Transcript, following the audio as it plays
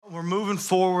moving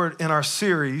forward in our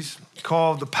series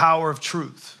called The Power of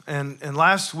Truth. And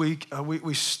last week,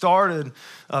 we started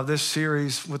this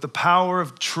series with the power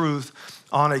of truth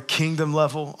on a kingdom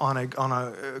level, on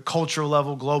a cultural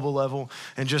level, global level,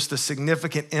 and just the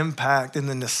significant impact and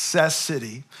the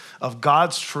necessity of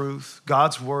God's truth,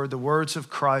 God's word, the words of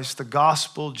Christ, the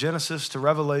gospel, Genesis to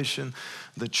Revelation,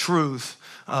 the truth,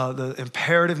 the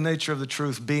imperative nature of the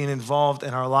truth being involved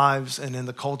in our lives and in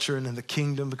the culture and in the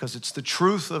kingdom, because it's the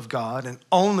truth of God and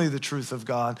only the truth of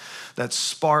God that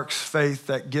sparks faith,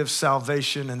 that gives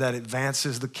salvation, and that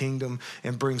advances the kingdom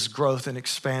and brings growth and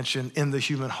expansion in the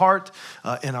human heart,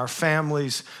 in our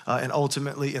families, and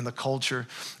ultimately in the culture.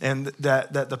 And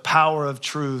that the power of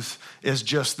truth is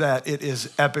just that. It is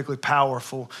epically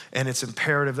powerful, and it's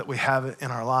imperative that we have it in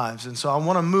our lives. And so I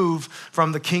want to move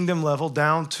from the kingdom level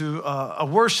down to a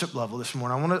worship level this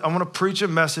morning. I want to preach a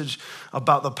message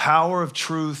about the power of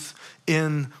truth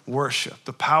in worship,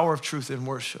 the power of truth in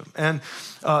worship. And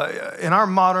in our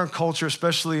modern culture,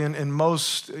 especially in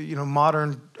most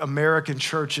modern American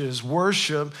churches,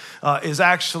 worship is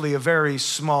actually a very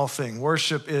small thing.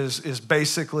 Worship is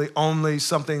basically only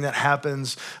something that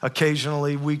happens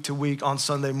occasionally, week to week, on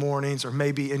Sunday mornings, or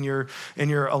maybe in your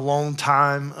alone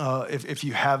time, if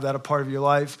you have that a part of your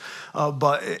life.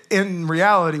 But in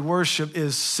reality, worship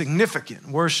is significant.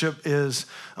 Worship is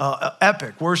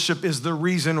epic. Worship is the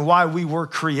reason why we were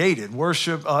created.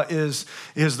 Worship is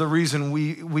the reason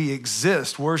we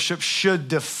exist. Worship should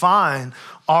define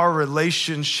our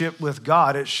relationship with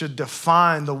God. It should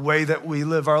define the way that we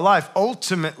live our life.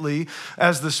 Ultimately,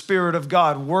 as the Spirit of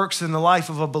God works in the life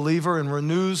of a believer and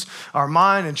renews our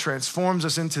mind and transforms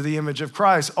us into the image of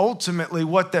Christ, ultimately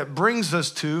what that brings us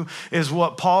to is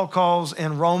what Paul calls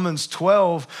in Romans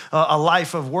 12 a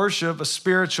life of worship, a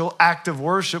spiritual act of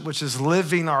worship, which is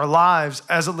living our lives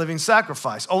as a living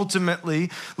sacrifice. Ultimately,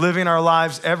 living our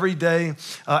lives every day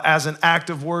as an act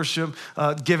of worship,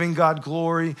 giving God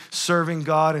glory, serving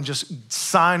God, and just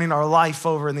signing our life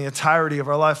over and the entirety of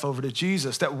our life over to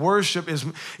Jesus. That worship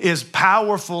is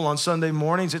powerful on Sunday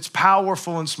mornings. It's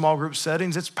powerful in small group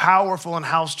settings. It's powerful in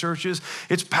house churches.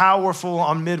 It's powerful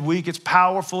on midweek. It's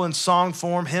powerful in song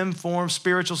form, hymn form,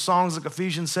 spiritual songs, like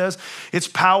Ephesians says. It's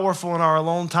powerful in our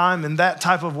alone time, and that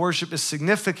type of worship is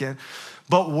significant.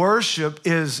 But worship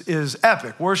is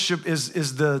epic. Worship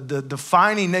is the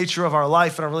defining nature of our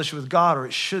life and our relationship with God, or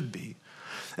it should be.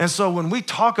 And so when we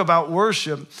talk about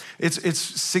worship, it's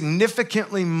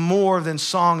significantly more than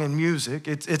song and music.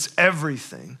 It's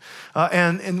everything.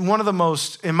 And one of the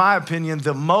most, in my opinion,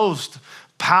 the most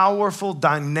powerful,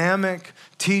 dynamic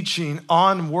teaching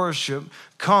on worship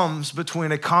comes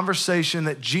between a conversation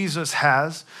that Jesus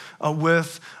has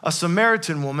with a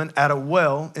Samaritan woman at a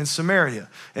well in Samaria.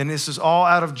 And this is all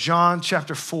out of John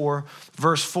chapter 4,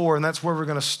 verse 4. And that's where we're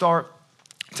going to start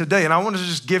today. And I want to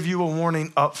just give you a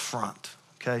warning up front.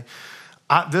 Okay,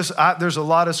 there's a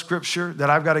lot of scripture that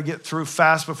I've got to get through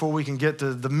fast before we can get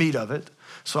to the meat of it.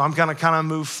 So I'm going to kind of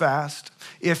move fast.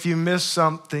 If you miss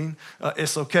something,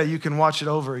 it's okay. You can watch it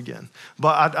over again.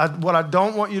 But what I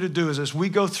don't want you to do is, as we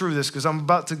go through this, because I'm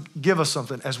about to give us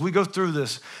something, as we go through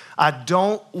this, I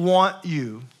don't want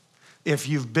you, if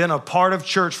you've been a part of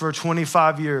church for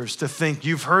 25 years, to think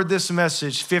you've heard this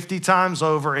message 50 times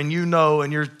over and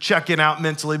and you're checking out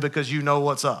mentally because you know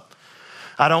what's up.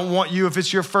 I don't want you, if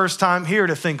it's your first time here,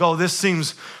 to think, oh, this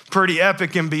seems pretty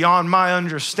epic and beyond my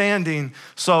understanding,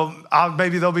 so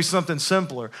maybe there'll be something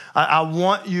simpler. I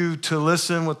want you to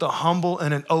listen with a humble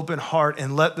and an open heart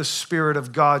and let the Spirit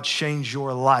of God change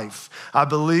your life. I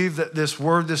believe that this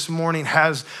word this morning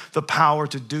has the power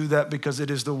to do that because it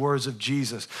is the words of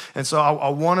Jesus. And so I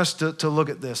want us to look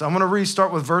at this. I'm going to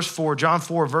restart with verse 4, John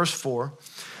 4, verse 4.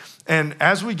 And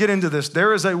as we get into this,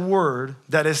 there is a word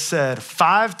that is said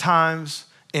 5 times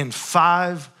in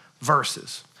 5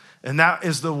 verses. And that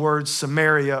is the word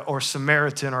Samaria or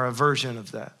Samaritan, or a version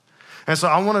of that. And so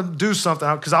I want to do something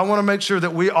because I want to make sure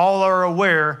that we all are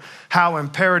aware how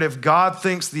imperative God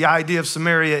thinks the idea of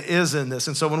Samaria is in this.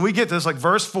 And so when we get to this, like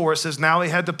verse 4, it says, now he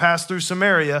had to pass through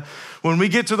Samaria. When we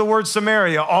get to the word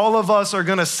Samaria, all of us are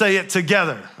going to say it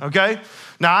together, okay?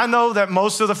 Now, I know that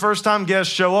most of the first-time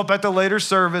guests show up at the later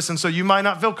service, and so you might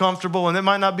not feel comfortable, and it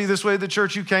might not be this way at the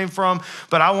church you came from,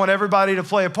 but I want everybody to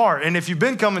play a part. And if you've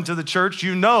been coming to the church,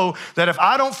 you know that if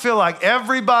I don't feel like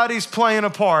everybody's playing a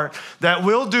part, that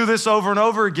we'll do this over and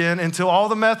over again until all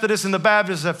the Methodists and the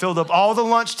Baptists have filled up all the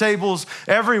lunch tables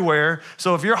everywhere.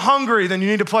 So if you're hungry, then you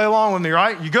need to play along with me,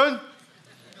 right? You good?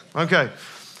 Okay.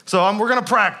 So we're going to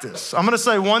practice. I'm going to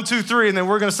say 1, 2, 3, and then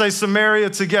we're going to say Samaria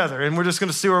together, and we're just going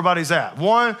to see where everybody's at.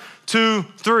 1, 2,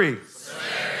 3.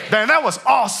 Samaria. Man, that was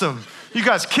awesome. You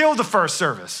guys killed the first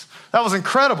service. That was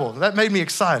incredible. That made me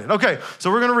excited. Okay,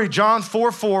 so we're going to read John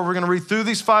 4:4. We're going to read through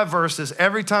these 5 verses.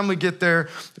 Every time we get there,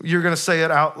 you're going to say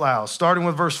it out loud, starting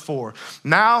with verse 4.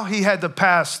 Now he had to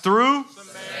pass through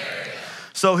Samaria.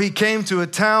 So he came to a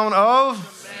town of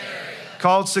Samaria,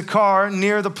 called Sychar,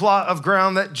 near the plot of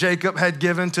ground that Jacob had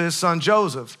given to his son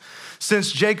Joseph.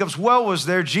 Since Jacob's well was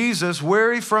there, Jesus,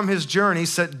 weary from his journey,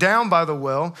 sat down by the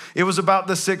well. It was about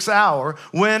the 6th hour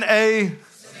when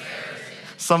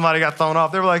somebody got thrown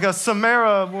off. They were like, a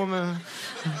Samaria woman.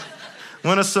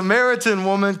 When a Samaritan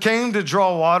woman came to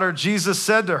draw water, Jesus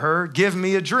said to her, give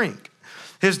me a drink.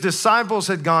 His disciples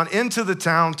had gone into the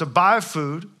town to buy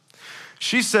food.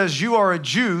 She says, you are a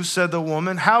Jew, said the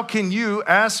woman. How can you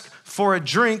ask for a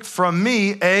drink from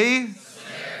me, a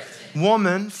Samaritan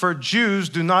woman? For Jews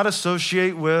do not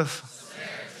associate with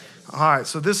All right,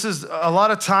 so this is a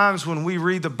lot of times when we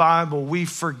read the Bible, we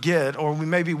forget, or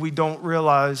maybe we don't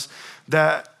realize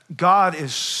that God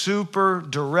is super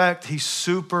direct. He's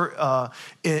super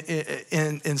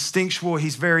instinctual.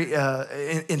 He's very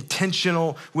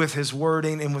intentional with his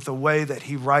wording and with the way that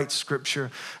he writes scripture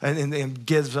and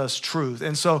gives us truth.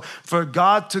 And so for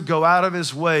God to go out of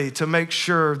his way to make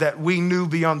sure that we knew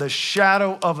beyond the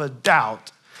shadow of a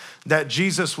doubt that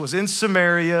Jesus was in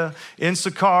Samaria, in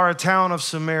Sychar, a town of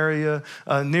Samaria,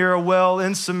 near a well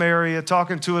in Samaria,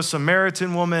 talking to a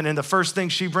Samaritan woman. And the first thing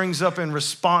she brings up in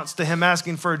response to him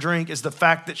asking for a drink is the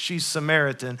fact that she's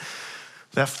Samaritan.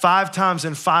 That 5 times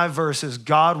in 5 verses,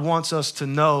 God wants us to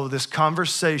know this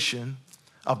conversation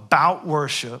about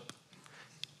worship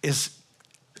is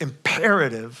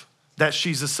imperative that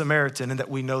she's a Samaritan and that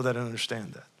we know that and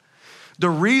understand that. The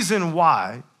reason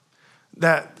why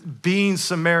that being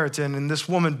Samaritan and this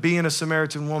woman being a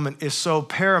Samaritan woman is so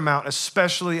paramount,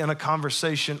 especially in a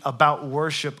conversation about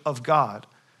worship of God,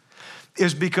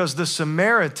 is because the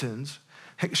Samaritans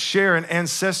share an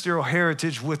ancestral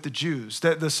heritage with the Jews.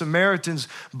 That the Samaritans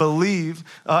believe,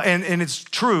 and it's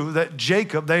true, that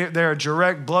Jacob, they're a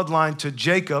direct bloodline to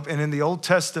Jacob. And in the Old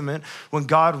Testament, when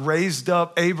God raised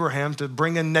up Abraham to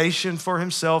bring a nation for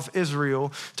himself,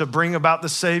 Israel, to bring about the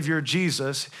Savior,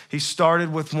 Jesus, he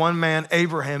started with one man,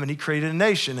 Abraham, and he created a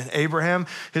nation. And Abraham,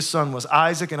 his son was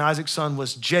Isaac, and Isaac's son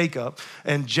was Jacob.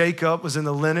 And Jacob was in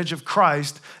the lineage of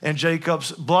Christ, and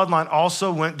Jacob's bloodline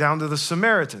also went down to the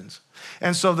Samaritans.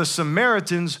 And so the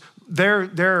Samaritans,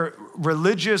 their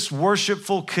religious,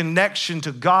 worshipful connection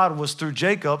to God was through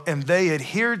Jacob, and they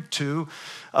adhered to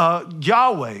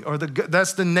Yahweh, or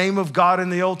that's the name of God in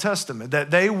the Old Testament, that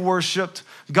they worshiped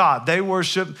God. They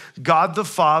worshiped God the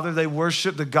Father. They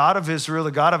worshiped the God of Israel,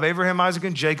 the God of Abraham, Isaac,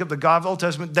 and Jacob, the God of the Old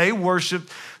Testament. They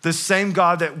worshiped the same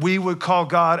God that we would call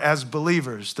God as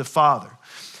believers, the Father.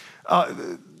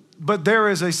 But there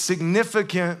is a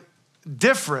significant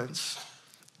difference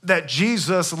that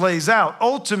Jesus lays out.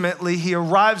 Ultimately, he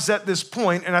arrives at this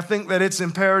point, and I think that it's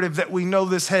imperative that we know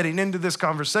this heading into this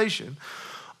conversation.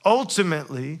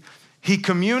 Ultimately, he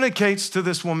communicates to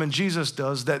this woman, Jesus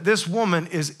does, that this woman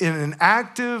is in an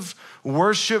active,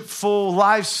 worshipful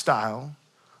lifestyle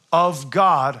of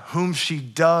God whom she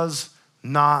does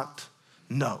not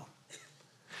know.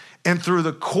 And through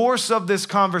the course of this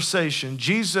conversation,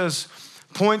 Jesus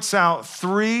points out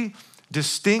 3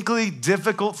 distinctly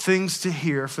difficult things to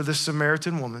hear for the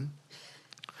Samaritan woman.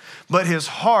 But his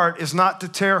heart is not to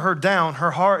tear her down.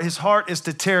 His heart is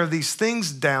to tear these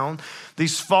things down,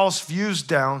 these false views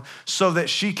down, so that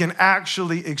she can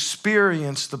actually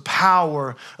experience the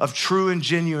power of true and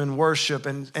genuine worship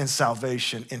and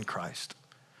salvation in Christ.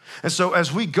 And so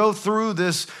as we go through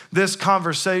this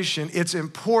conversation, it's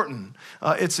important,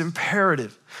 it's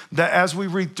imperative that as we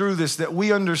read through this, that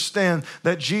we understand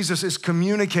that Jesus is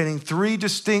communicating 3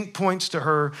 distinct points to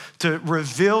her to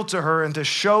reveal to her and to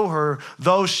show her,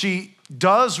 though she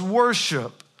does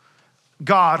worship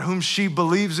God whom she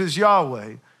believes is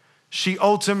Yahweh, she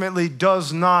ultimately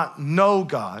does not know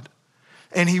God.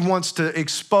 And he wants to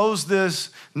expose this,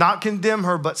 not condemn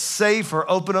her, but save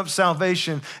her, open up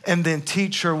salvation, and then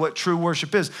teach her what true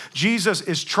worship is. Jesus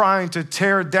is trying to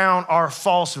tear down our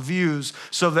false views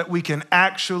so that we can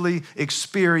actually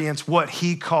experience what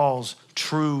he calls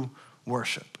true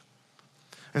worship.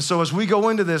 And so as we go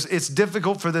into this, it's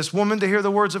difficult for this woman to hear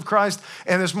the words of Christ.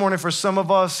 And this morning for some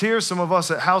of us here, some of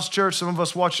us at House Church, some of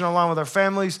us watching online with our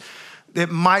families, it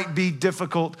might be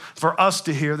difficult for us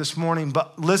to hear this morning,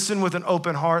 but listen with an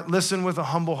open heart, listen with a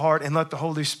humble heart, and let the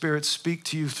Holy Spirit speak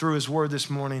to you through his word this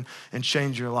morning and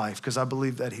change your life, because I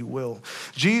believe that he will.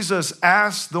 Jesus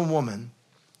asked the woman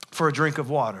for a drink of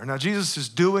water. Now, Jesus is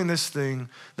doing this thing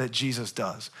that Jesus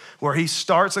does, where he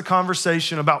starts a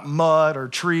conversation about mud or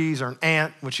trees or an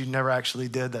ant, which he never actually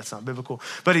did. That's not biblical.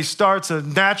 But he starts a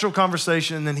natural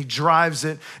conversation, and then he drives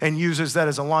it and uses that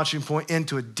as a launching point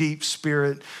into a deep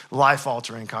spirit,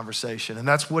 life-altering conversation. And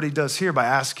that's what he does here by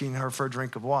asking her for a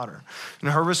drink of water. And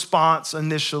her response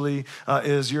initially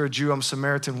is, "You're a Jew, I'm a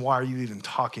Samaritan. Why are you even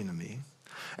talking to me?"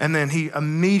 And then he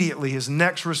immediately, his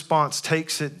next response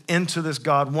takes it into this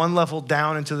God, one level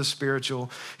down into the spiritual.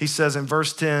 He says in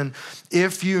verse 10,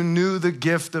 "If you knew the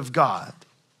gift of God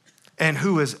and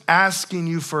who is asking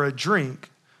you for a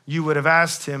drink, you would have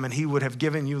asked him and he would have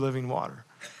given you living water."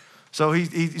 So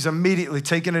he's immediately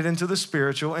taken it into the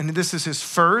spiritual. And this is his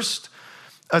first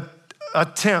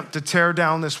attempt to tear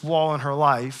down this wall in her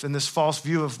life and this false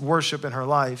view of worship in her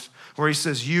life, where he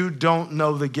says, "You don't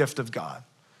know the gift of God.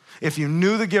 If you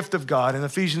knew the gift of God," and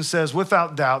Ephesians says,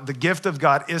 without doubt, the gift of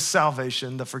God is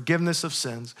salvation, the forgiveness of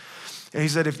sins. And he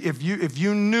said, if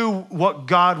you knew what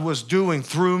God was doing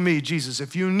through me, Jesus,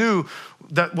 if you knew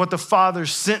that what the Father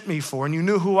sent me for, and you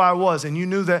knew who I was, and you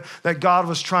knew that God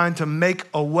was trying to make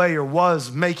a way, or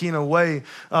was making a way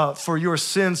for your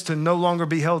sins to no longer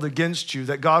be held against you,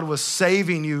 that God was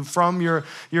saving you from your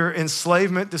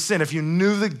enslavement to sin. If you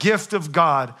knew the gift of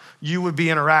God, you would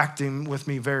be interacting with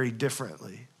me very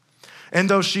differently. And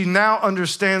though she now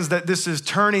understands that this is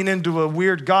turning into a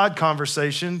weird God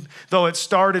conversation, though it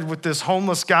started with this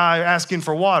homeless guy asking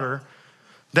for water,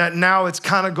 that now it's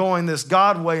kind of going this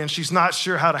God way and she's not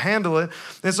sure how to handle it.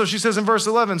 And so she says in verse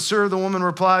 11, "Sir," the woman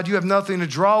replied, "you have nothing to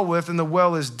draw with and the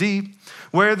well is deep.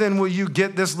 Where then will you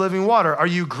get this living water? Are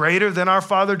you greater than our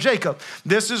father Jacob?"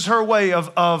 This is her way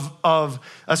of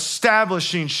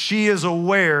establishing she is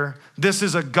aware this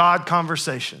is a God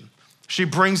conversation. She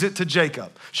brings it to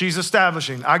Jacob. She's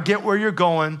establishing, I get where you're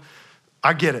going.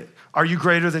 I get it. Are you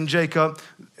greater than Jacob?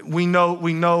 We know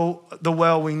the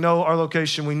well. We know our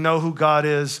location. We know who God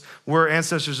is. We're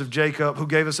ancestors of Jacob, who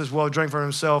gave us this well to drink for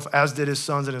himself, as did his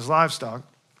sons and his livestock.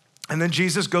 And then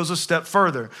Jesus goes a step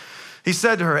further. He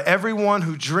said to her, "Everyone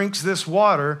who drinks this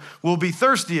water will be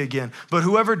thirsty again, but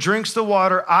whoever drinks the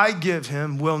water I give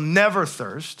him will never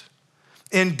thirst.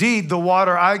 Indeed, the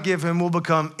water I give him will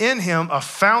become in him a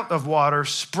fount of water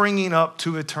springing up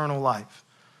to eternal life."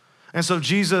 And so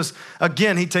Jesus,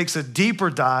 again, he takes a deeper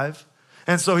dive.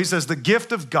 And so he says the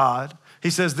gift of God, he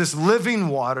says this living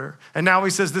water, and now he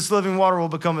says this living water will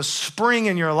become a spring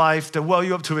in your life to well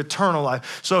you up to eternal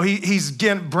life. So he's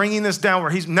again bringing this down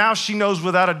where now she knows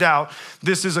without a doubt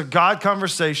this is a God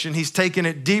conversation. He's taking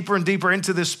it deeper and deeper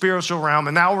into this spiritual realm.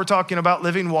 And now we're talking about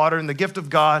living water and the gift of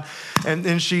God. And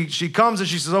then she comes and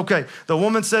she says, "Okay, the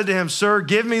woman said to him, 'Sir,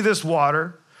 give me this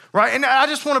water.'" Right? And I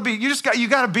just want to be, you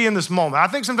got to be in this moment. I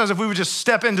think sometimes if we would just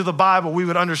step into the Bible, we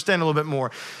would understand a little bit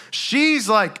more. She's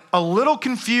like a little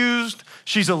confused.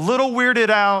 She's a little weirded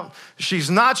out. She's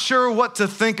not sure what to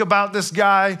think about this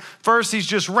guy. First, he's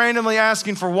just randomly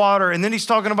asking for water, and then he's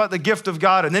talking about the gift of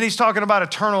God, and then he's talking about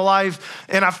eternal life.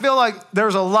 And I feel like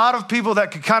there's a lot of people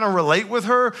that could kind of relate with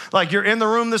her. Like you're in the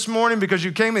room this morning because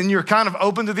you came and you're kind of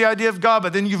open to the idea of God,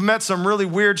 but then you've met some really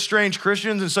weird, strange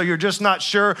Christians, and so you're just not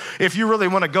sure if you really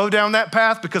want to go down that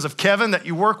path because of Kevin that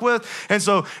you work with. And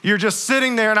so you're just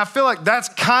sitting there, and I feel like that's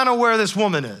kind of where this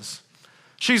woman is.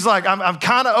 She's like, I'm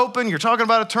kind of open. You're talking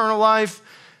about eternal life.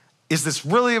 Is this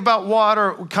really about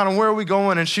water? Kind of where are we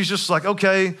going? And she's just like,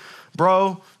 "Okay,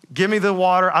 bro, give me the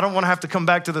water. I don't want to have to come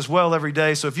back to this well every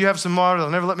day. So if you have some water,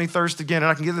 they'll never let me thirst again. And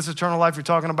I can get this eternal life you're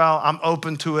talking about. I'm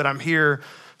open to it. I'm here.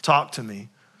 Talk to me."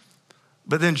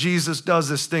 But then Jesus does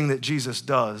this thing that Jesus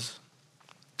does.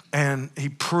 And he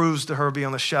proves to her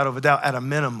beyond the shadow of a doubt, at a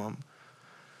minimum,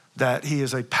 that he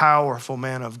is a powerful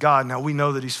man of God. Now, we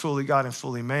know that he's fully God and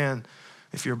fully man.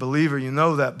 If you're a believer, you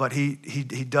know that. But he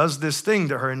does this thing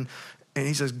to her, and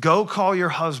he says, "Go call your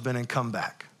husband and come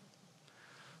back.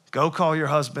 Go call your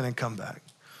husband and come back."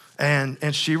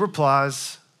 And she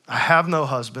replies, "I have no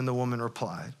husband," the woman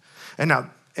replied. And now,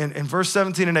 in verse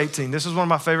 17 and 18, this is one of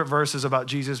my favorite verses about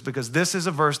Jesus, because this is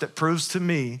a verse that proves to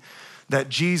me that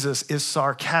Jesus is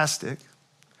sarcastic.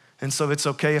 And so it's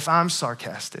okay if I'm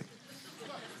sarcastic.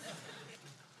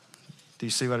 Do you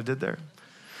see what I did there?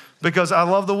 Because I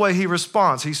love the way he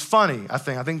responds. He's funny, I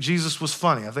think. I think Jesus was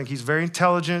funny. I think he's very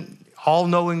intelligent,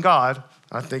 all-knowing God.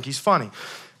 I think he's funny.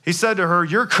 He said to her,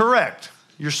 "You're correct.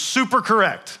 You're super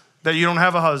correct that you don't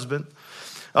have a husband.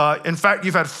 In fact,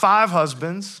 you've had 5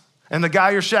 husbands, and the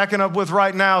guy you're shacking up with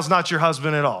right now is not your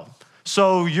husband at all.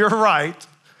 So you're right.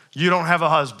 You don't have a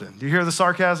husband." Do you hear the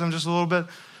sarcasm just a little bit?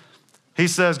 He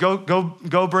says,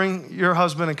 go bring your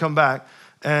husband and come back.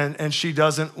 and she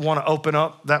doesn't want to open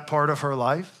up that part of her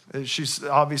life. She's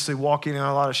obviously walking in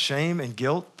a lot of shame and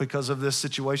guilt because of this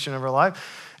situation of her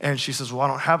life. And she says, well, I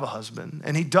don't have a husband.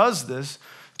 And he does this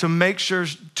to make sure,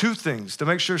 two things, to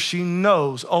make sure she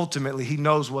knows, ultimately, he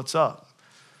knows what's up.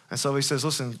 And so he says,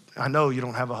 listen, I know you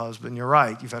don't have a husband. You're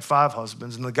right. You've had 5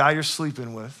 husbands, and the guy you're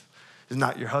sleeping with is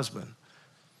not your husband.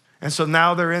 And so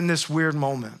now they're in this weird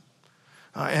moment.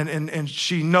 And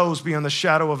she knows beyond the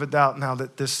shadow of a doubt now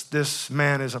that this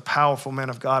man is a powerful man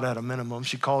of God at a minimum.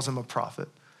 She calls him a prophet.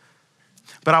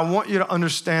 But I want you to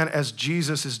understand, as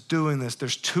Jesus is doing this,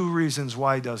 there's 2 reasons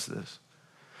why he does this.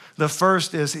 The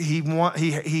first is he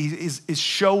is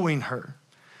showing her,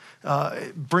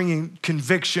 bringing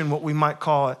conviction, what we might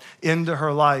call it, into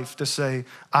her life to say,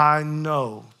 I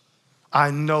know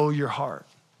your heart.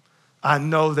 I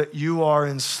know that you are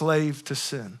enslaved to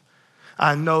sin.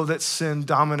 I know that sin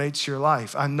dominates your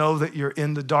life. I know that you're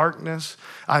in the darkness.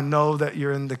 I know that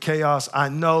you're in the chaos. I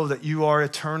know that you are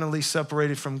eternally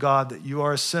separated from God, that you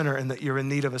are a sinner and that you're in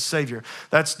need of a Savior.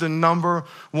 That's the number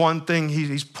one thing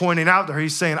he's pointing out to her.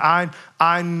 He's saying,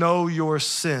 I know your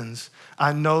sins.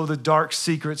 I know the dark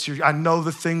secrets. I know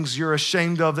the things you're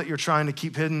ashamed of that you're trying to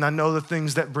keep hidden. I know the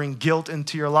things that bring guilt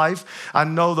into your life. I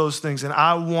know those things, and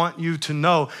I want you to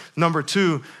know. Number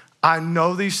 2, I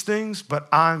know these things, but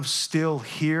I'm still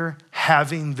here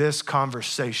having this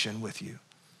conversation with you.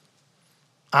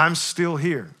 I'm still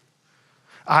here.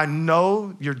 I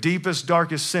know your deepest,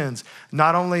 darkest sins.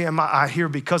 Not only am I here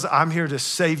because I'm here to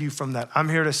save you from that. I'm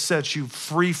here to set you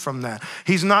free from that.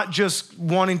 He's not just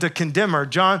wanting to condemn her.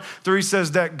 John 3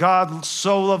 says that God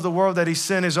so loved the world that he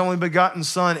sent his only begotten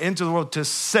son into the world to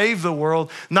save the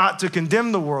world, not to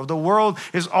condemn the world. The world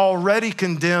is already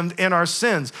condemned in our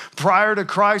sins. Prior to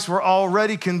Christ, we're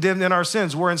already condemned in our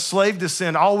sins. We're enslaved to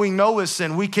sin. All we know is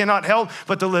sin. We cannot help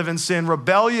but to live in sin,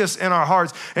 rebellious in our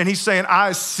hearts. And he's saying,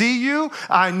 I see you.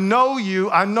 I know you,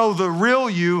 I know the real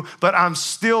you, but I'm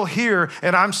still here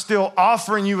and I'm still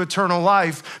offering you eternal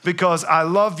life because I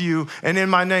love you. And in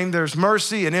my name, there's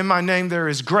mercy. And in my name, there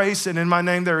is grace. And in my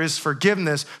name, there is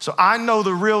forgiveness. So I know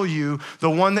the real you,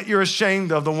 the one that you're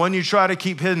ashamed of, the one you try to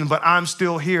keep hidden, but I'm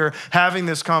still here having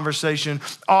this conversation,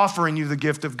 offering you the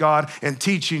gift of God and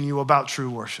teaching you about true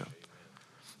worship.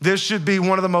 This should be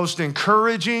one of the most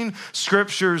encouraging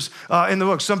scriptures in the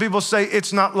book. Some people say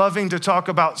it's not loving to talk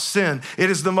about sin.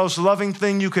 It is the most loving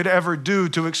thing you could ever do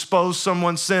to expose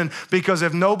someone's sin, because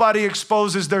if nobody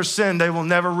exposes their sin, they will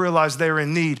never realize they're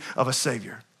in need of a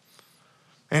Savior.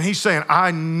 And he's saying,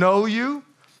 I know you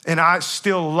and I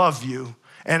still love you,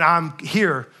 and I'm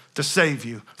here to save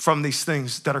you from these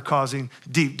things that are causing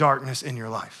deep darkness in your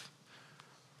life.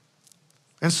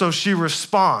 And so she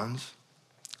responds.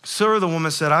 Sir, the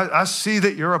woman said, I see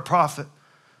that you're a prophet.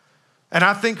 And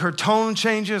I think her tone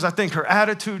changes. I think her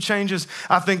attitude changes.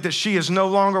 I think that she is no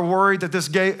longer worried that this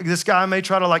guy may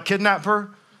try to kidnap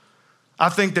her. I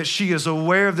think that she is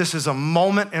aware this is a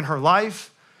moment in her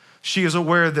life. She is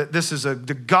aware that this is the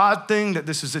God thing, that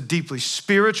this is a deeply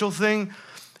spiritual thing.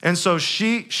 And so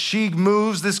she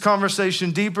moves this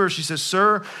conversation deeper. She says,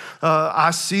 sir,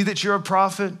 I see that you're a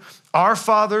prophet. Our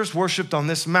fathers worshiped on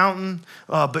this mountain,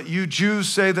 but you Jews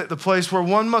say that the place where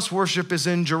one must worship is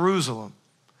in Jerusalem.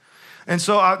 And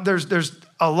so there's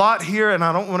a lot here, and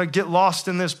I don't want to get lost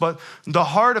in this, but the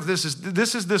heart of this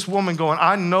is this woman going,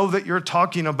 I know that you're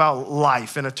talking about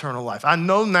life and eternal life. I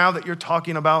know now that you're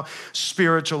talking about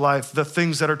spiritual life, the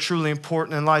things that are truly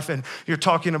important in life, and you're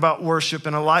talking about worship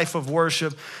and a life of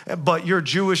worship, but you're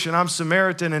Jewish and I'm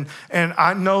Samaritan, and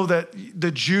I know that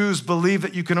the Jews believe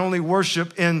that you can only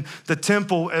worship in the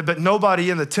temple, but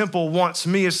nobody in the temple wants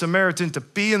me, a Samaritan, to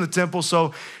be in the temple,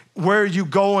 so where are you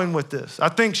going with this? I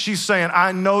think she's saying,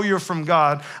 I know you're from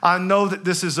God. I know that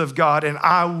this is of God, and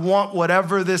I want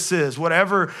whatever this is,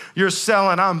 whatever you're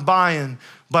selling, I'm buying,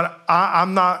 but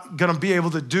I'm not going to be able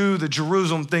to do the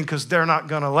Jerusalem thing because they're not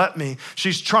going to let me.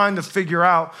 She's trying to figure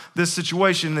out this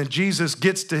situation, and Jesus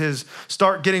gets to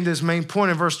getting to his main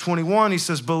point in verse 21. He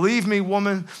says, believe me,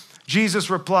 woman. Jesus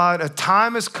replied, a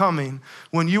time is coming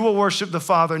when you will worship the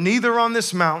Father, neither on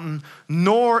this mountain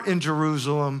nor in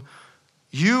Jerusalem.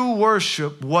 You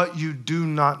worship what you do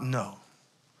not know.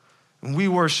 And we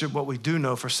worship what we do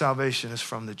know, for salvation is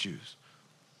from the Jews.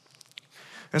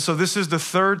 And so this is the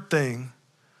third thing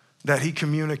that he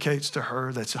communicates to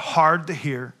her that's hard to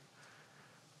hear,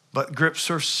 but grips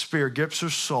her spirit, grips her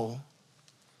soul,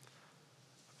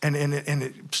 and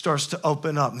it starts to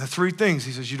open up. And the 3 things,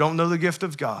 he says, you don't know the gift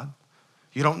of God.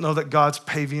 You don't know that God's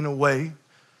paving a way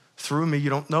through me. You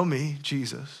don't know me,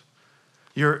 Jesus.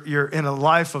 You're in a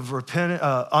life of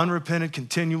unrepented,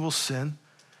 continual sin.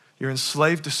 You're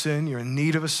enslaved to sin. You're in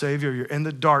need of a Savior. You're in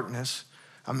the darkness.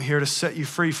 I'm here to set you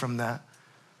free from that.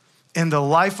 In the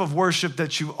life of worship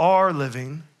that you are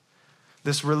living,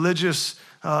 this religious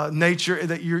nature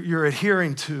that you're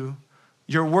adhering to,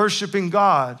 you're worshiping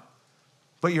God,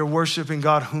 but you're worshiping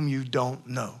God whom you don't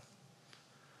know.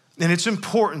 And it's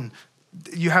important.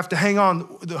 You have to hang on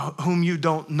whom you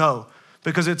don't know,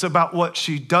 because it's about what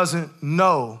she doesn't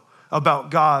know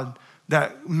about God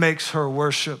that makes her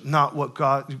worship, not what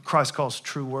Christ calls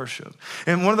true worship.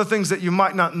 And one of the things that you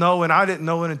might not know, and I didn't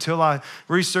know it until I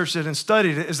researched it and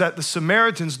studied it, is that the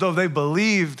Samaritans, though they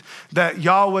believed that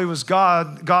Yahweh was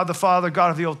God, God the Father,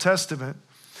 God of the Old Testament,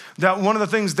 that one of the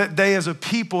things that they as a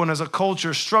people and as a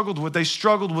culture struggled with, they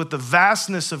struggled with the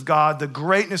vastness of God, the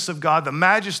greatness of God, the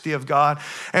majesty of God.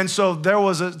 And so there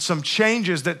was some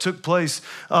changes that took place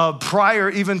prior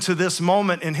even to this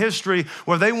moment in history,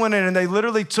 where they went in and they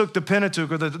literally took the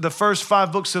Pentateuch, or the first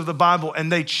 5 books of the Bible,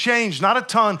 and they changed, not a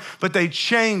ton, but they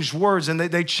changed words, and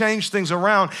they changed things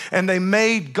around, and they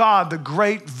made God, the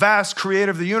great, vast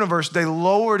creator of the universe, they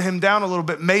lowered him down a little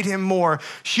bit, made him more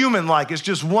human-like. It's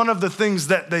just one of the things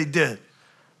that they did.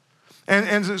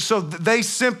 And so they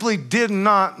simply did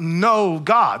not know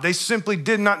God. They simply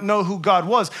did not know who God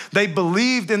was. They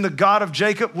believed in the God of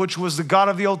Jacob, which was the God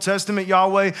of the Old Testament,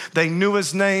 Yahweh. They knew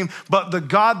his name, but the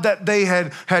God that they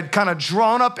had kind of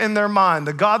drawn up in their mind,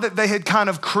 the God that they had kind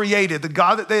of created, the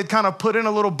God that they had kind of put in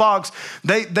a little box,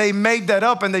 they made that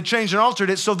up and they changed and altered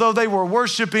it. So though they were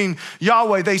worshiping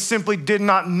Yahweh, they simply did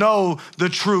not know the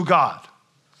true God.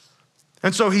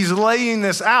 And so he's laying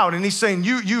this out, and he's saying,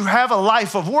 you have a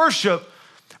life of worship,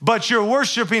 but you're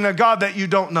worshiping a God that you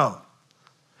don't know.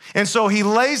 And so he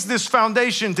lays this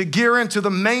foundation to gear into the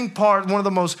main part, one of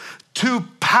the most 2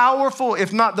 powerful,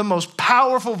 if not the most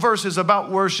powerful verses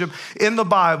about worship in the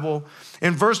Bible.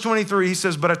 In verse 23, he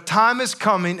says, but a time is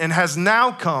coming and has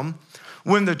now come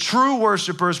when the true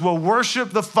worshipers will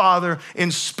worship the Father in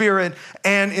spirit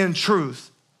and in truth.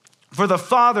 For the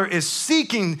Father is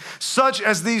seeking such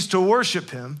as these to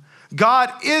worship him.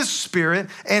 God is spirit,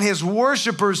 and his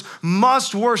worshipers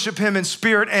must worship him in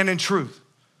spirit and in truth.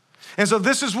 And so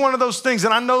this is one of those things,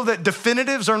 and I know that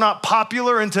definitives are not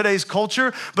popular in today's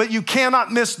culture, but you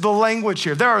cannot miss the language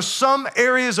here. There are some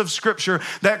areas of scripture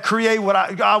that create what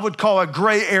I would call a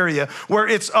gray area, where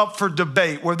it's up for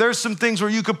debate, where there's some things where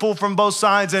you could pull from both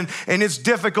sides and it's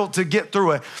difficult to get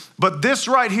through it. But this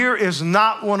right here is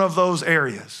not one of those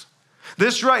areas.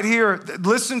 This right here,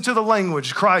 listen to the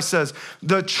language. Christ says,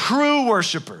 the true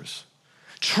worshipers,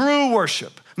 true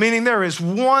worship, meaning there is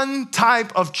one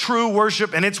type of true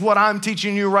worship, and it's what I'm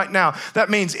teaching you right now. That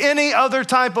means any other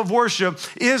type of worship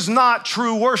is not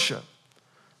true worship.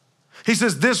 He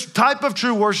says this type of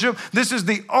true worship, this is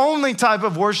the only type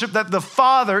of worship that the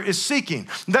Father is seeking,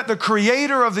 that the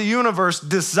creator of the universe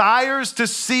desires to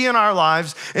see in our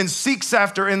lives and seeks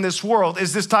after in this world,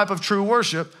 is this type of true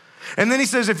worship. And then he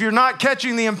says, if you're not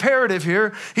catching the imperative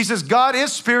here, he says, God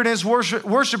is spirit, and his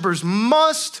worshipers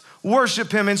must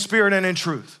worship him in spirit and in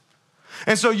truth.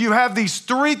 And so you have these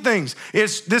 3 things.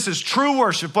 This is true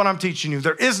worship, what I'm teaching you.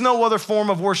 There is no other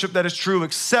form of worship that is true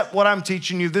except what I'm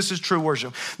teaching you. This is true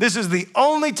worship. This is the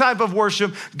only type of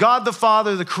worship God the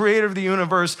Father, the creator of the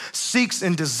universe, seeks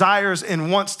and desires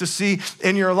and wants to see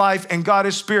in your life. And God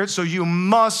is spirit, so you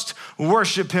must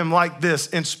worship him like this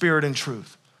in spirit and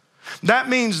truth. That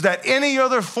means that any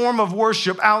other form of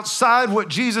worship outside what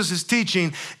Jesus is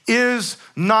teaching is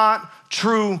not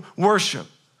true worship.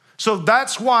 So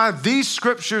that's why these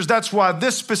scriptures, that's why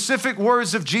this specific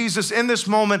words of Jesus in this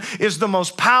moment is the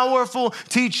most powerful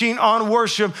teaching on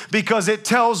worship, because it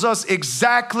tells us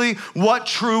exactly what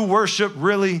true worship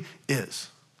really is.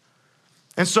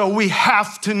 And so we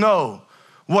have to know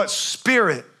what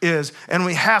spirit is, and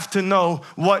we have to know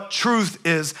what truth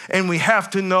is, and we have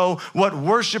to know what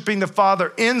worshiping the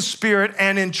Father in spirit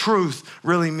and in truth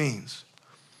really means.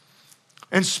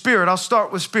 And spirit, I'll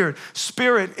start with spirit.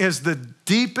 Spirit is the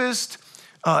deepest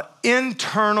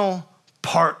internal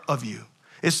part of you.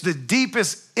 It's the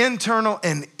deepest internal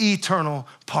and eternal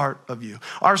part of you.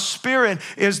 Our spirit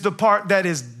is the part that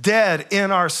is dead in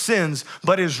our sins,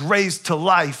 but is raised to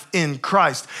life in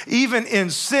Christ. Even in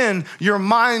sin, your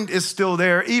mind is still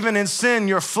there. Even in sin,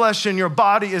 your flesh and your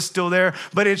body is still there,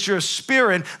 but it's your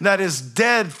spirit that is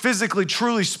dead physically,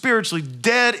 truly, spiritually,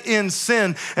 dead in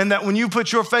sin. And that when you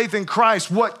put your faith in Christ,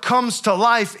 what comes to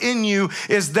life in you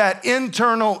is that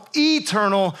internal,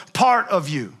 eternal part of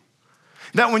you.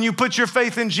 That when you put your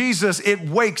faith in Jesus, it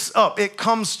wakes up, it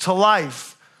comes to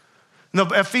life. The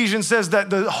Ephesians says that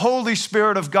the Holy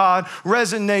Spirit of God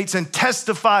resonates and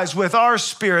testifies with our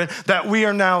spirit that we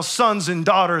are now sons and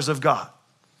daughters of God.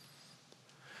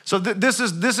 So this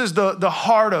is the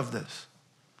heart of this.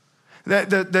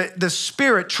 The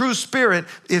spirit, true spirit,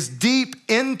 is deep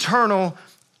internal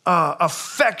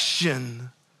affection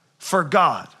for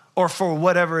God or for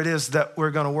whatever it is that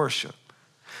we're going to worship.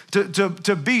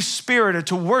 To be spirited,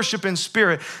 to worship in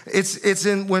spirit, it's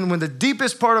in when the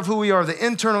deepest part of who we are, the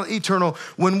internal, eternal,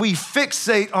 when we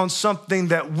fixate on something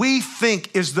that we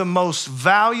think is the most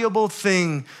valuable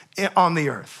thing on the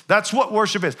earth. That's what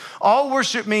worship is. All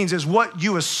worship means is what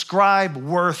you ascribe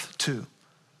worth to.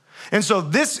 And so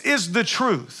this is the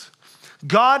truth.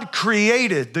 God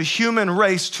created the human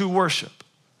race to worship.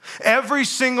 Every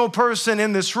single person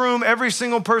in this room, every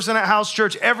single person at House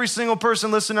Church, every single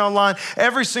person listening online,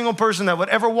 every single person that would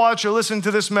ever watch or listen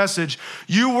to this message,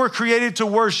 you were created to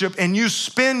worship, and you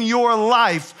spend your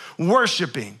life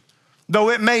worshiping, though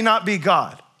it may not be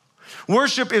God.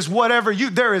 Worship is whatever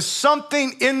there is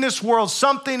something in this world,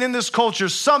 something in this culture,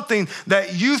 something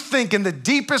that you think in the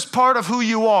deepest part of who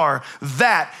you are,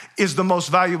 that is the most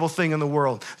valuable thing in the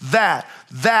world. That's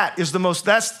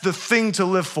the thing to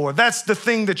live for. That's the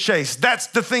thing to chase. That's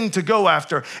the thing to go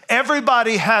after.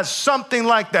 Everybody has something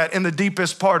like that in the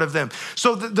deepest part of them.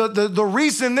 So the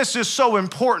reason this is so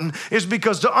important is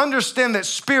because to understand that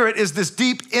spirit is this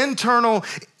deep internal,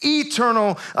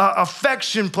 eternal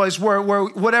affection place where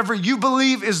whatever you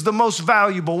believe is the most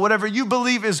valuable, whatever you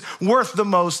believe is worth the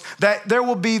most, that there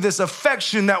will be this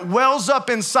affection that wells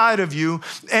up inside of you,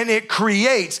 and it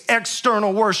creates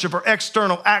external worship or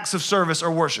external acts of service or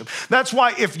worship. That's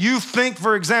why if you think,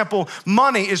 for example,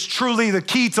 money is truly the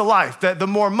key to life, that the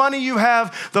more money you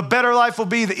have, the better life will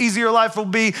be, the easier life will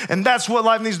be, and that's what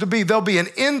life needs to be. There'll be an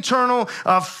internal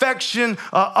affection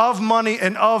of money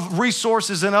and of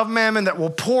resources and of mammon that will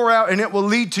pour out, and it will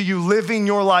lead to you living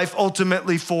your life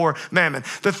ultimately for mammon.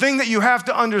 The thing that you have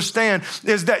to understand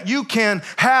is that you can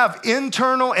have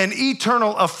internal and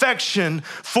eternal affection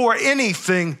for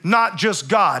anything, not just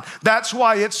God. That's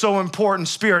why it's so important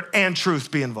spirit and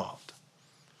truth be involved.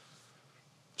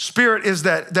 Spirit is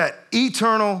that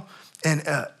eternal and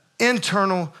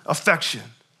internal affection,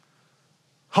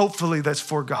 hopefully that's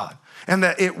for God, and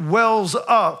that it wells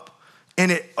up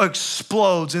and it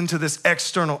explodes into this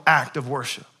external act of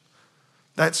worship.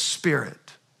 That's spirit.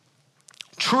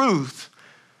 Truth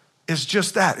is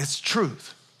just that. It's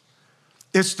truth.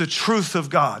 It's the truth of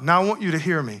God. Now I want you to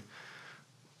hear me.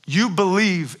 You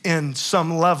believe in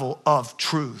some level of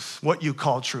truth, what you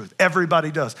call truth.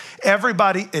 Everybody does.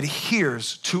 Everybody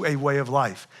adheres to a way of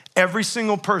life. Every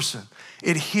single person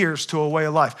adheres to a way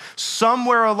of life.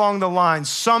 Somewhere along the line,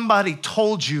 somebody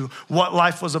told you what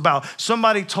life was about.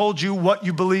 Somebody told you what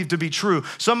you believe to be true.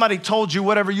 Somebody told you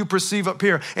whatever you perceive up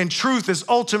here. And truth is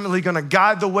ultimately going to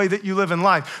guide the way that you live in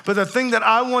life. But the thing that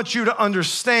I want you to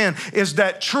understand is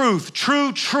that truth,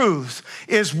 true truth,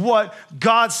 is what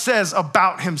God says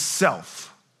about himself.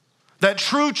 That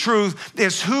true truth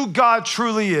is who God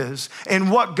truly is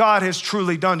and what God has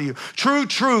truly done to you. True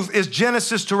truth is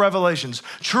Genesis to Revelations.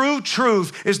 True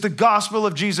truth is the gospel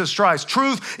of Jesus Christ.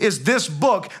 Truth is this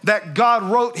book that God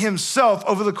wrote himself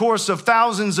over the course of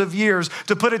thousands of years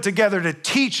to put it together to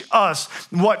teach us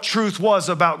what truth was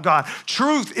about God.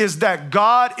 Truth is that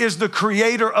God is the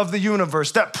creator of the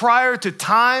universe, that prior to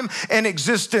time and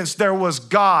existence, there was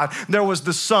God, there was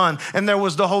the Son, and there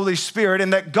was the Holy Spirit,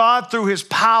 and that God through his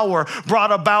power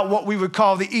brought about what we would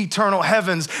call the eternal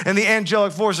heavens and the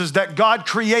angelic forces, that God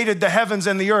created the heavens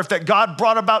and the earth, that God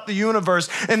brought about the universe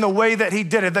in the way that he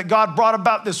did it, that God brought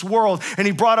about this world and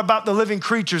he brought about the living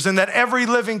creatures, and that every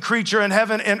living creature in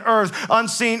heaven and earth,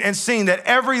 unseen and seen, that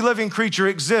every living creature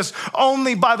exists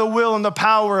only by the will and the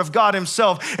power of God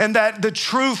himself, and that the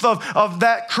truth of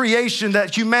that creation,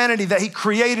 that humanity, that he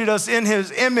created us in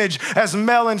his image as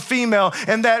male and female,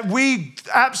 and that we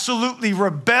absolutely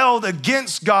rebelled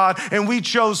against God, and we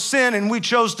chose sin, and we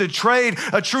chose to trade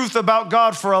a truth about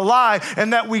God for a lie,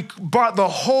 and that we brought the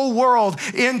whole world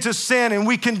into sin, and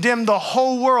we condemned the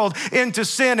whole world into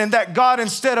sin, and that God,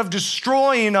 instead of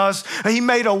destroying us, he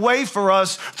made a way for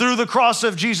us through the cross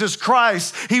of Jesus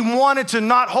Christ. He wanted to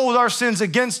not hold our sins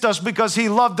against us because he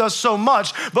loved us so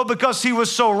much, but because he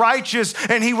was so righteous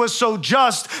and he was so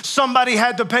just, somebody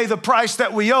had to pay the price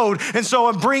that we owed. And so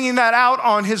in bringing that out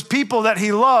on his people that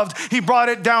he loved, he brought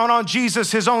it down on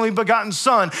Jesus, his only begotten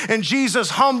Son. And Jesus,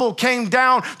 humble, came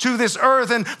down to this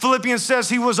earth, and Philippians says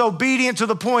he was obedient to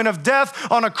the point of death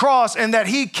on a cross, and that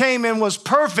he came and was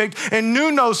perfect and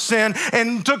knew no sin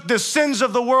and took the sins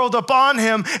of the world upon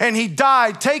him, and he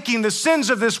died, taking the sins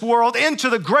of this world into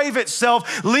the grave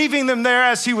itself, leaving them there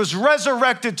as he was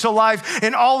resurrected to life,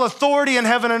 and all authority in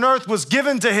heaven and earth was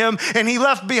given to him, and he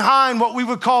left behind what we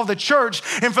would call the church.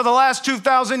 And for the last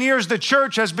 2,000 years, the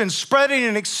church has been spreading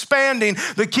and expanding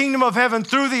the kingdom of heaven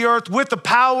through the earth with the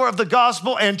power of the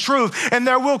gospel and truth. And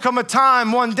there will come a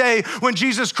time one day when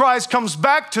Jesus Christ comes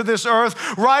back to this earth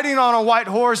riding on a white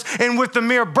horse, and with the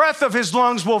mere breath of his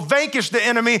lungs will vanquish the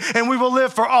enemy, and we will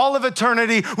live for all of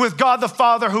eternity with God the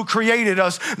Father who created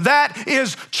us. That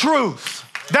is truth.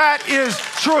 That is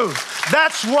truth.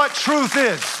 That's what truth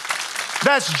is.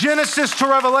 That's Genesis to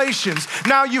Revelations.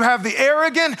 Now you have the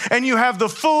arrogant and you have the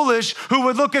foolish who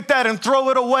would look at that and throw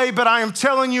it away, but I am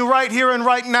telling you right here and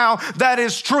right now, that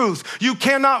is truth. You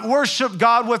cannot worship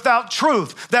God without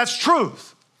truth. That's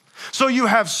truth. So you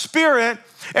have spirit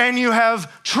and you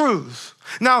have truth.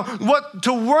 Now,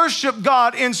 to worship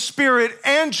God in spirit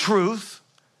and truth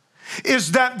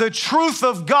is that the truth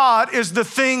of God is the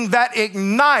thing that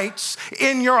ignites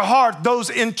in your heart those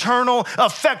internal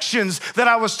affections that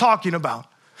I was talking about.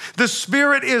 The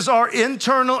Spirit is our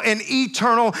internal and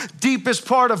eternal deepest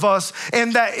part of us,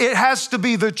 and that it has to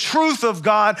be the truth of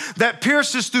God that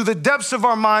pierces through the depths of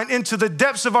our mind into the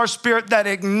depths of our spirit, that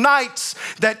ignites,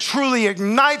 that truly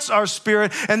ignites our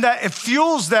spirit, and that it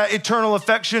fuels that eternal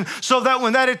affection, so that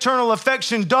when that eternal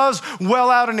affection does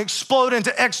well out and explode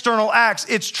into external acts,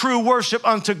 it's true worship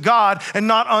unto God and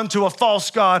not unto a false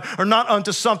God or not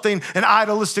unto something, an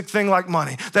idolistic thing like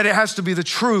money. That it has to be the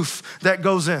truth that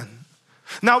goes in.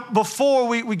 Now, before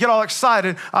we get all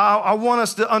excited, I want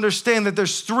us to understand that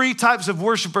there's three types of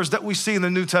worshipers that we see in the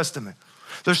New Testament.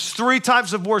 There's three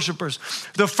types of worshipers.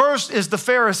 The first is the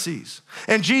Pharisees.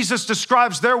 And Jesus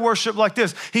describes their worship like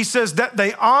this. He says that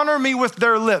they honor me with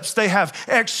their lips. They have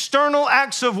external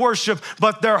acts of worship,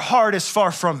 but their heart is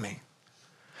far from me.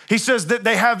 He says that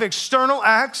they have external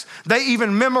acts. They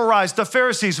even the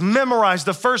Pharisees memorized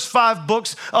the first 5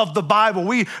 books of the Bible.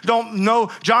 We don't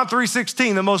know John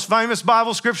 3:16, the most famous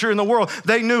Bible scripture in the world.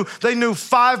 They knew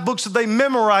 5 books, they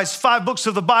memorized 5 books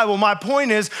of the Bible. My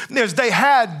point is they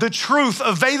had the truth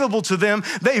available to them.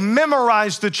 They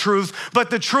memorized the truth, but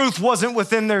the truth wasn't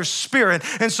within their spirit.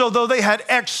 And so though they had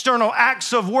external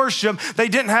acts of worship, they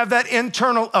didn't have that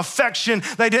internal affection.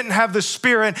 They didn't have the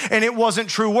spirit, and it wasn't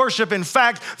true worship. In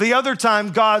fact, the other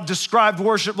time God described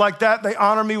worship like that, they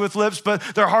honor me with lips, but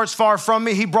their heart's far from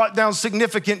me. He brought down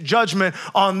significant judgment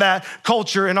on that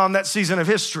culture and on that season of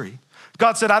history.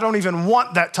 God said, I don't even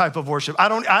want that type of worship. I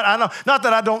don't, not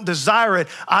that I don't desire it.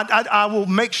 I will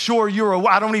make sure you're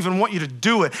aware. I don't even want you to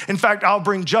do it. In fact, I'll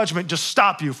bring judgment to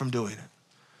stop you from doing it.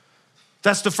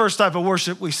 That's the first type of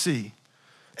worship we see.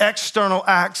 External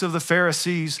acts of the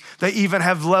Pharisees. They even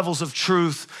have levels of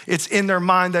truth. It's in their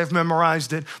mind, they've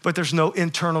memorized it, but there's no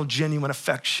internal genuine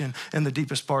affection in the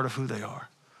deepest part of who they are.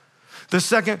 The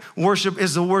second worship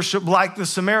is the worship like the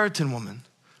Samaritan woman,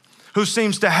 who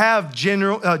seems to have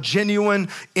genuine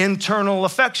internal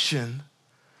affection,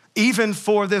 even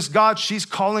for this God she's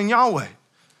calling Yahweh,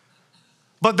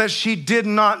 but that she did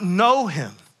not know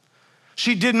him.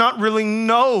 She did not really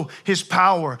know his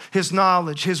power, his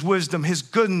knowledge, his wisdom, his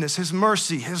goodness, his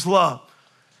mercy, his love.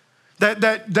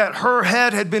 That her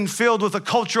head had been filled with a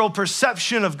cultural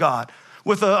perception of God.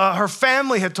 Her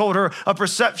family had told her a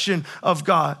perception of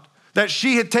God. That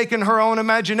she had taken her own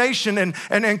imagination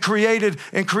and created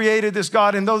this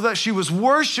God. And though that she was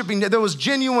worshiping, there was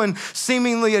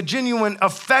seemingly a genuine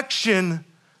affection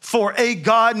for a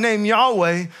God named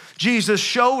Yahweh. Jesus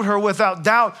showed her without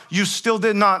doubt, you still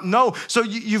did not know. So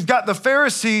you've got the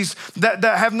Pharisees that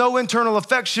have no internal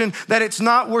affection, that it's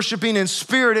not worshiping in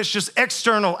spirit, it's just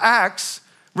external acts,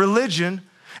 religion.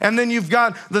 And then you've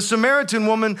got the Samaritan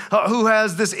woman who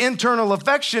has this internal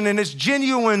affection, and it's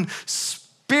genuine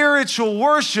spiritual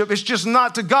worship. It's just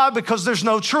not to God because there's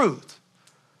no truth.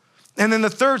 And then the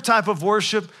third type of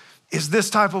worship is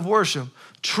this type of worship,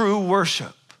 true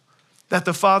worship, that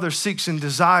the Father seeks and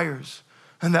desires,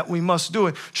 and that we must do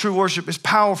it. True worship is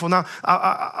powerful. Now,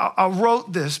 I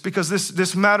wrote this because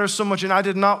this matters so much, and I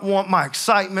did not want my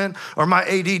excitement or my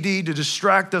ADD to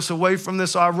distract us away from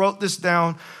this. So I wrote this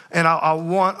down, and I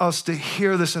want us to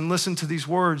hear this and listen to these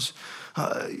words.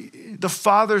 The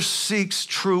Father seeks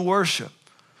true worship,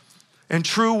 and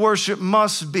true worship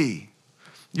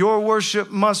your worship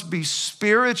must be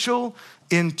spiritual,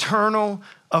 internal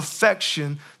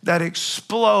affection that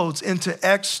explodes into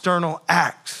external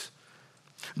acts.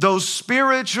 Those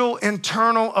spiritual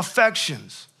internal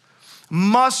affections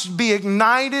must be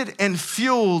ignited and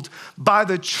fueled by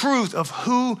the truth of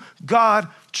who God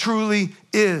truly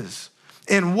is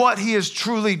and what he has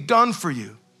truly done for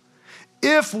you.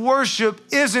 If worship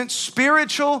isn't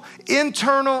spiritual,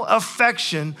 internal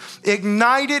affection,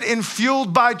 ignited and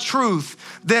fueled by truth,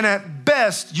 then at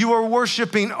best you are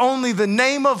worshiping only the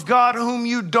name of God whom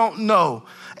you don't know.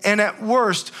 And at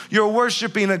worst, you're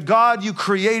worshiping a God you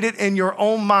created in your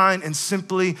own mind and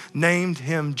simply named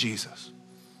him Jesus.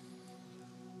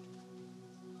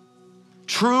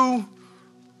 True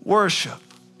worship.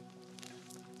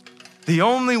 The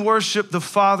only worship the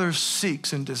Father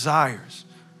seeks and desires.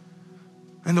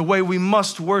 And the way we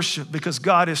must worship, because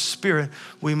God is spirit,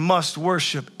 we must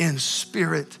worship in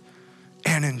spirit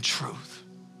and in truth.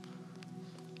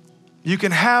 You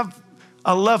can have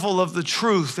a level of the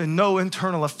truth and no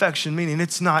internal affection, meaning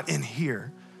it's not in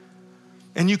here.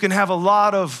 And you can have a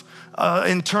lot of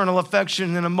internal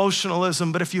affection and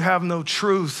emotionalism, but if you have no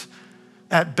truth,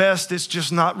 at best it's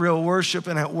just not real worship,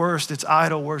 and at worst it's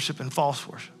idol worship and false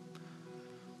worship.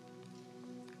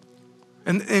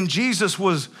 And Jesus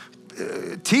was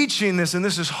teaching this, and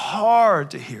this is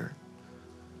hard to hear.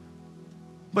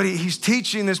 But he's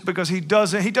teaching this because he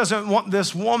doesn't want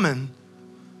this woman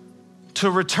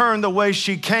to return the way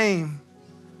she came.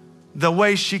 He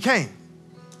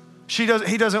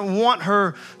doesn't want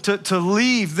her to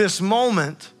leave this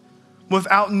moment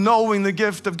without knowing the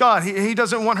gift of God. He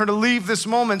doesn't want her to leave this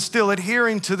moment still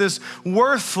adhering to this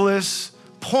worthless,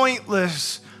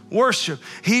 pointless worship.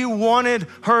 He wanted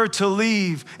her to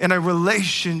leave in a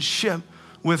relationship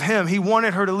with him. He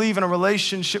wanted her to leave in a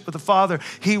relationship with the Father.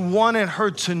 He wanted her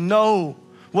to know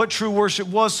what true worship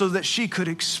was so that she could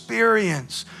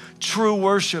experience true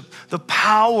worship, the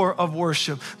power of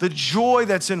worship, the joy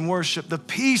that's in worship, the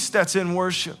peace that's in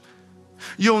worship.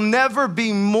 You'll never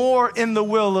be more in the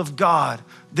will of God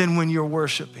than when you're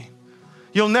worshiping.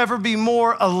 You'll never be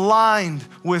more aligned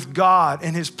with God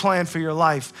and his plan for your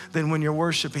life than when you're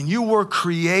worshiping. You were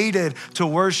created to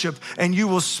worship, and you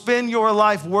will spend your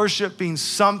life worshiping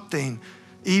something,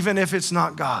 even if it's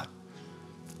not God.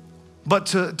 But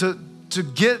to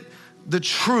get the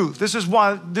truth. This is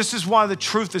why the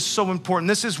truth is so important.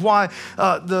 This is why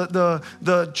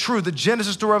the truth, the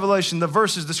Genesis to Revelation, the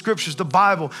verses, the scriptures, the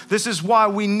Bible. This is why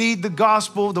we need the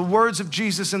gospel, the words of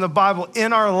Jesus in the Bible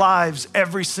in our lives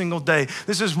every single day.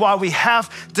 This is why we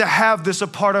have to have this a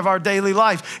part of our daily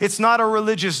life. It's not a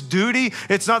religious duty.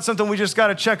 It's not something we just got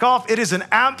to check off. It is an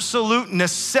absolute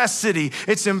necessity.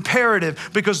 It's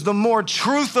imperative, because the more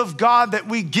truth of God that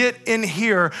we get in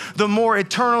here, the more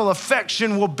eternal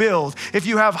affection will build. If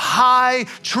you have high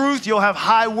truth, you'll have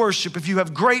high worship. If you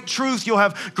have great truth, you'll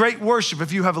have great worship.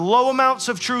 If you have low amounts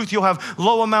of truth, you'll have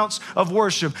low amounts of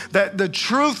worship. That the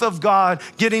truth of God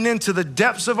getting into the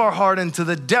depths of our heart, into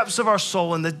the depths of our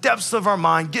soul, and the depths of our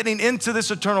mind, getting into this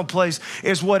eternal place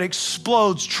is what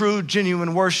explodes true,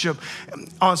 genuine worship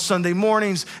on Sunday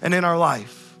mornings and in our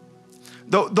life.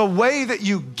 The way that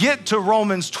you get to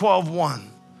Romans 12:1,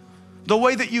 the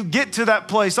way that you get to that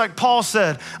place, like Paul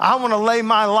said, I want to lay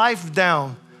my life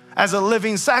down as a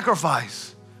living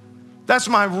sacrifice. That's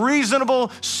my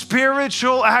reasonable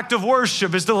spiritual act of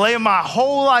worship, is to lay my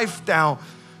whole life down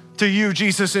to you,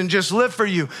 Jesus, and just live for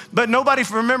you. But nobody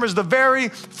remembers the very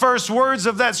first words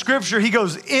of that scripture. He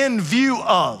goes, in view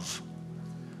of.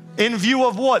 In view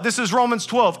of what? This is Romans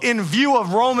 12. In view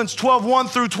of Romans 12:1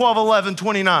 through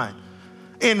 12:11-29.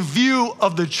 In view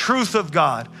of the truth of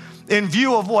God. In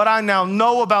view of what I now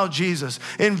know about Jesus,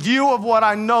 in view of what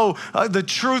I know, the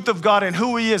truth of God and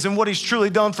who he is and what he's truly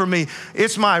done for me,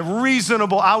 it's my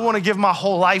reasonable, I want to give my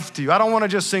whole life to you. I don't want to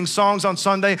just sing songs on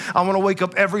Sunday. I want to wake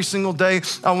up every single day.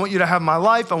 I want you to have my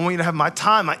life. I want you to have my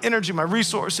time, my energy, my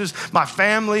resources, my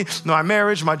family, my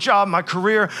marriage, my job, my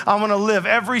career. I want to live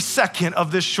every second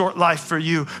of this short life for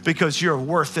you because you're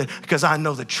worth it, because I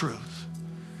know the truth.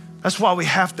 That's why we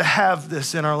have to have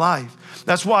this in our life.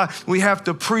 That's why we have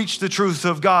to preach the truth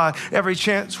of God every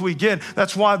chance we get.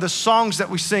 That's why the songs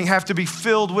that we sing have to be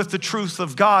filled with the truth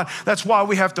of God. That's why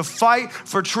we have to fight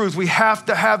for truth. We have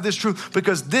to have this truth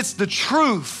because it's the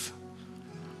truth.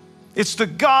 It's the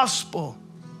gospel.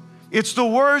 It's the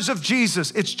words of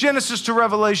Jesus. It's Genesis to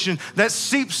Revelation that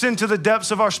seeps into the depths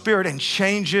of our spirit and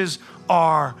changes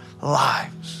our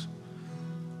lives.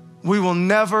 We will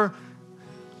never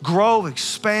grow,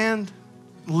 expand,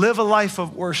 live a life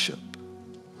of worship,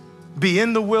 be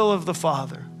in the will of the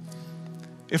Father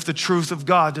if the truth of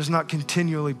God does not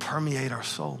continually permeate our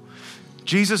soul.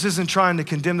 Jesus isn't trying to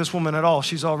condemn this woman at all.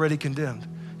 She's already condemned.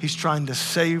 He's trying to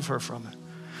save her from it.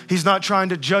 He's not trying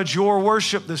to judge your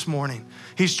worship this morning.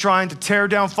 He's trying to tear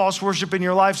down false worship in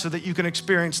your life so that you can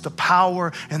experience the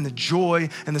power and the joy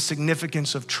and the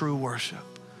significance of true worship.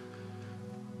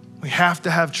 We have to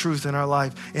have truth in our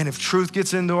life. And if truth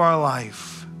gets into our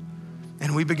life,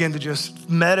 and we begin to just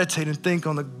meditate and think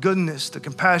on the goodness, the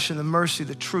compassion, the mercy,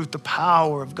 the truth, the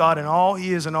power of God and all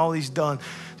he is and all he's done,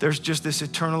 there's just this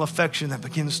eternal affection that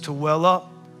begins to well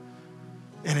up,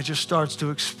 and it just starts to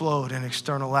explode in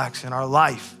external acts, and our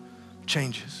life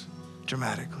changes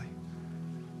dramatically.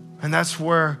 And that's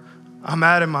where I'm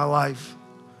at in my life,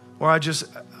 where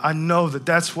I know that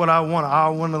that's what I want. I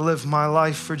want to live my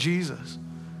life for Jesus.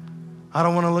 I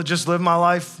don't want to just live my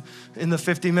life in the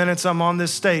 50 minutes I'm on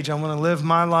this stage. I want to live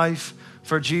my life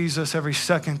for Jesus every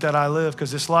second that I live,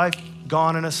 because this life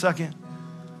gone in a second.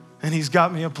 And he's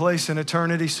got me a place in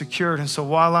eternity secured. And so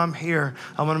while I'm here,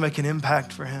 I want to make an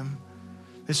impact for him.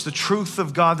 It's the truth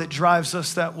of God that drives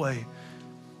us that way.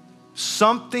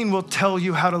 Something will tell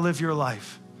you how to live your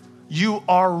life. You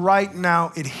are right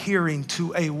now adhering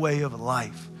to a way of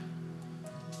life.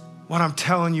 What I'm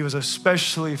telling you is,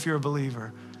 especially if you're a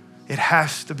believer, it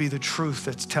has to be the truth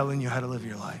that's telling you how to live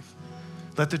your life.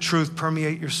 Let the truth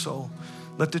permeate your soul.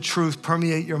 Let the truth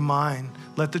permeate your mind.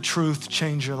 Let the truth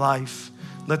change your life.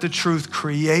 Let the truth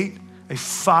create a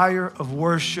fire of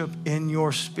worship in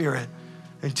your spirit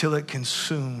until it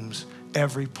consumes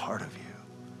every part of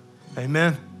you.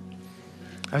 Amen.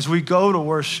 As we go to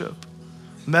worship,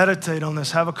 meditate on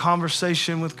this. Have a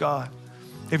conversation with God.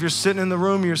 If you're sitting in the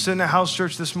room, you're sitting at house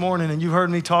church this morning and you heard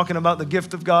me talking about the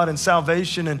gift of God and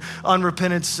salvation and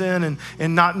unrepentant sin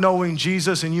and not knowing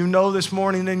Jesus, and you know this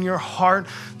morning in your heart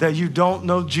that you don't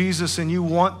know Jesus and you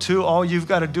want to, all you've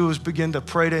got to do is begin to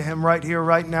pray to him right here,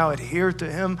 right now. Adhere to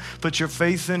him. Put your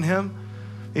faith in him.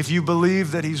 If you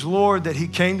believe that he's Lord, that he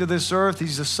came to this earth,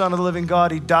 he's the Son of the living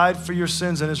God, he died for your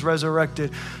sins and is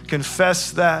resurrected,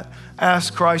 confess that.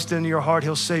 Ask Christ into your heart.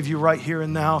 He'll save you right here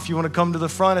and now. If you want to come to the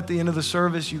front at the end of the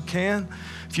service, you can.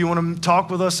 If you want to talk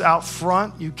with us out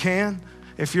front, you can.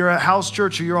 If you're at house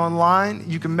church or you're online,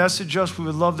 you can message us. We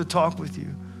would love to talk with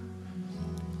you.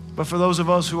 But for those of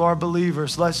us who are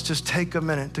believers, let's just take a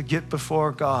minute to get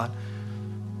before God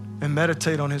and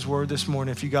meditate on his word this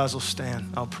morning. If you guys will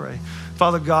stand, I'll pray.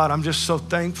 Father God, I'm just so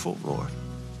thankful, Lord.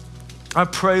 I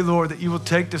pray, Lord, that you will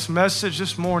take this message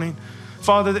this morning,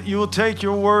 Father, that you will take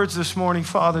your words this morning,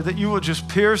 Father, that you will just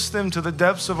pierce them to the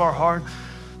depths of our heart.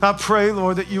 I pray,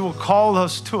 Lord, that you will call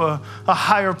us to a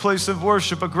higher place of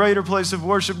worship, a greater place of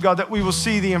worship, God, that we will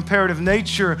see the imperative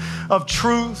nature of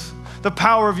truth, the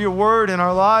power of your word in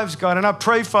our lives, God. And I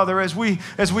pray, Father, as we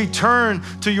turn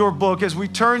to your book, as we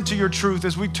turn to your truth,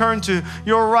 as we turn to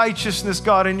your righteousness,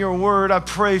 God, in your word, I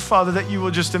pray, Father, that you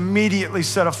will just immediately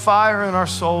set a fire in our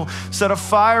soul, set a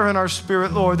fire in our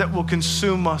spirit, Lord, that will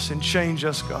consume us and change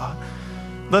us, God.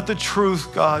 Let the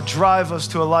truth, God, drive us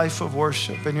to a life of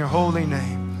worship in your holy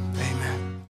name.